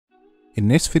In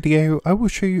this video, I will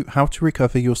show you how to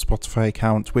recover your Spotify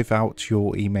account without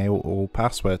your email or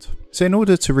password. So in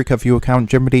order to recover your account,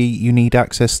 generally you need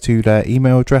access to the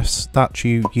email address that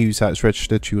you use that is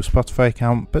registered to your Spotify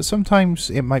account, but sometimes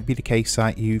it might be the case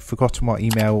that you've forgotten what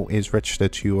email is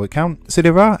registered to your account. So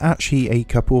there are actually a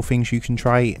couple of things you can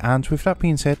try, and with that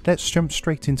being said, let's jump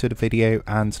straight into the video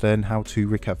and learn how to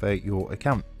recover your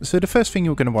account. So the first thing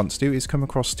you're going to want to do is come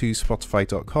across to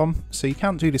spotify.com. So you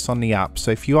can't do this on the app,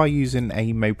 so if you are using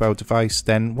a mobile device,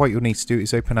 then what you'll need to do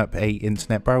is open up a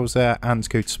internet browser and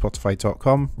go to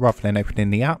spotify.com rather than opening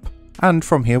the app. And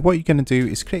from here, what you're going to do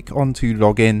is click on to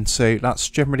login. So that's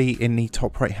generally in the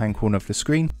top right hand corner of the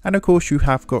screen. And of course you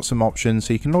have got some options.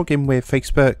 So you can log in with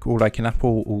Facebook or like an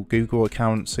Apple or Google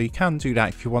account. So you can do that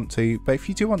if you want to. But if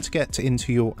you do want to get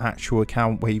into your actual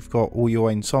account where you've got all your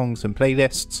own songs and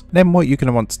playlists, then what you're going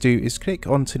to want to do is click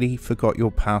onto the forgot your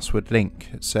password link.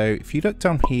 So if you look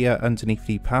down here underneath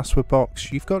the password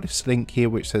box, you've got this link here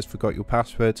which says forgot your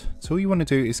password. So all you want to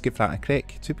do is give that a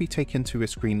click to be taken to a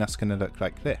screen that's going to look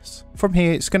like this. From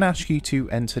here, it's going to ask you to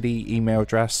enter the email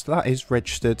address that is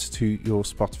registered to your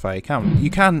Spotify account. You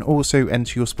can also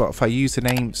enter your Spotify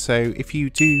username, so if you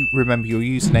do remember your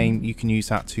username, you can use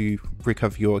that to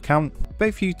recover your account. But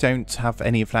if you don't have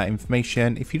any of that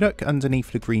information, if you look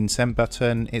underneath the green send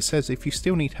button, it says if you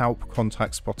still need help,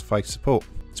 contact Spotify support.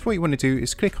 So what you want to do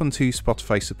is click onto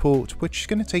Spotify support, which is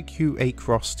going to take you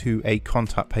across to a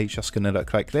contact page that's going to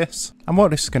look like this. And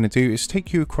what this is going to do is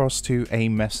take you across to a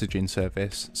messaging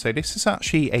service. So this is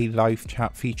actually a live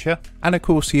chat feature. And of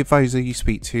course, the advisor you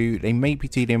speak to, they may be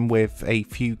dealing with a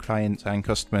few clients and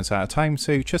customers at a time.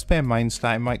 So just bear in mind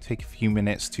that it might take a few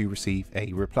minutes to receive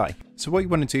a reply. So what you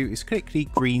want to do is click the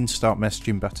green start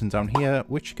messaging button down here,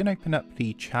 which can open up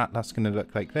the chat that's going to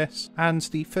look like this. And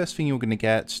the first thing you're going to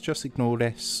get, just ignore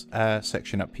this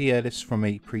section up here. This is from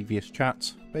a previous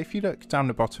chat. But if you look down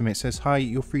the bottom, it says, "Hi,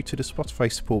 you're through to the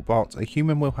Spotify support bot. A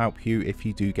human will help you if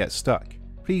you do get stuck.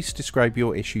 Please describe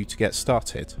your issue to get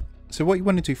started." So what you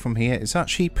want to do from here is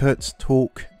actually put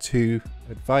talk to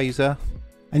advisor.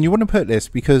 And you want to put this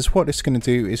because what it's going to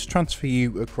do is transfer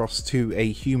you across to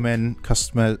a human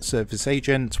customer service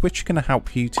agent, which is going to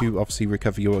help you to obviously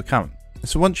recover your account.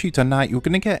 So once you've done that, you're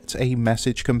going to get a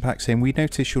message come back saying, "We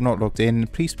notice you're not logged in.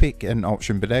 Please pick an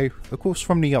option below." Of course,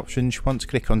 from the options, you want to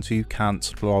click onto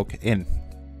can't log in.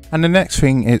 And the next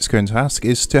thing it's going to ask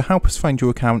is to help us find your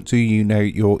account, do you know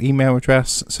your email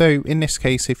address? So in this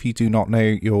case, if you do not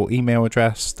know your email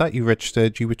address that you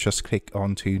registered, you would just click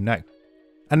on to no.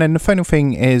 And then the final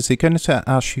thing is they're going to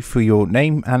ask you for your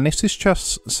name, and this is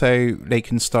just so they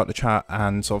can start the chat,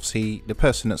 and obviously the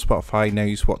person at Spotify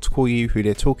knows what to call you, who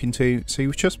they're talking to. So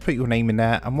you just put your name in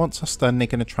there, and once that's done, they're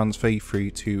going to transfer you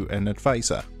through to an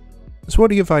advisor. So what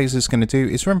the advisor is going to do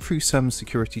is run through some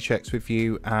security checks with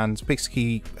you and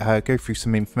basically go through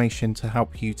some information to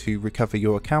help you to recover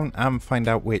your account and find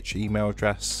out which email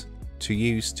address to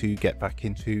use to get back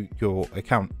into your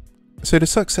account. So the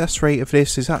success rate of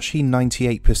this is actually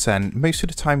 98%. Most of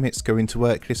the time it's going to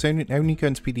work. There's only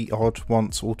going to be the odd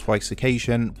once or twice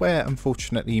occasion where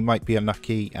unfortunately you might be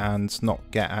unlucky and not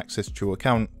get access to your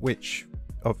account, which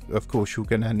of course you're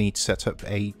going to need to set up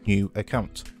a new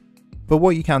account. But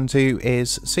what you can do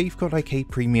is, say you've got like a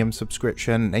premium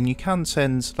subscription, and you can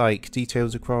send like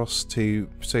details across to,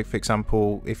 so for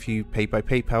example, if you pay by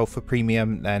PayPal for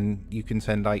premium, then you can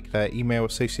send like their email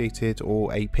associated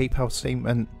or a PayPal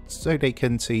statement so they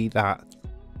can see that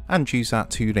and use that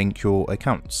to link your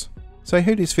accounts. So I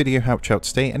hope this video helped you out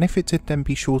today, and if it did, then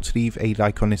be sure to leave a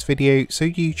like on this video so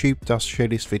YouTube does show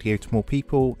this video to more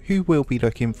people who will be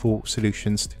looking for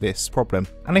solutions to this problem.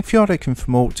 And if you are looking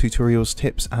for more tutorials,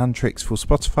 tips and tricks for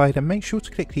Spotify, then make sure to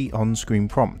click the on-screen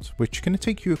prompt, which is going to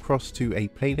take you across to a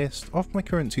playlist of my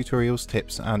current tutorials,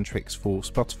 tips and tricks for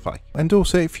Spotify. And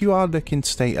also, if you are looking to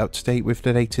stay up to date with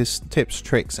the latest tips,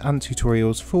 tricks and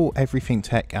tutorials for everything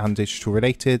tech and digital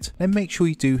related, then make sure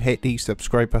you do hit the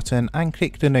subscribe button and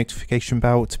click the notification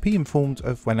bell to be informed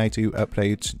of when I do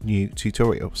upload new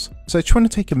tutorials. So I just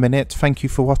want to take a minute, thank you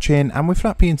for watching, and with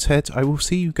that being said, I will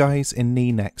see you guys in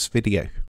the next video.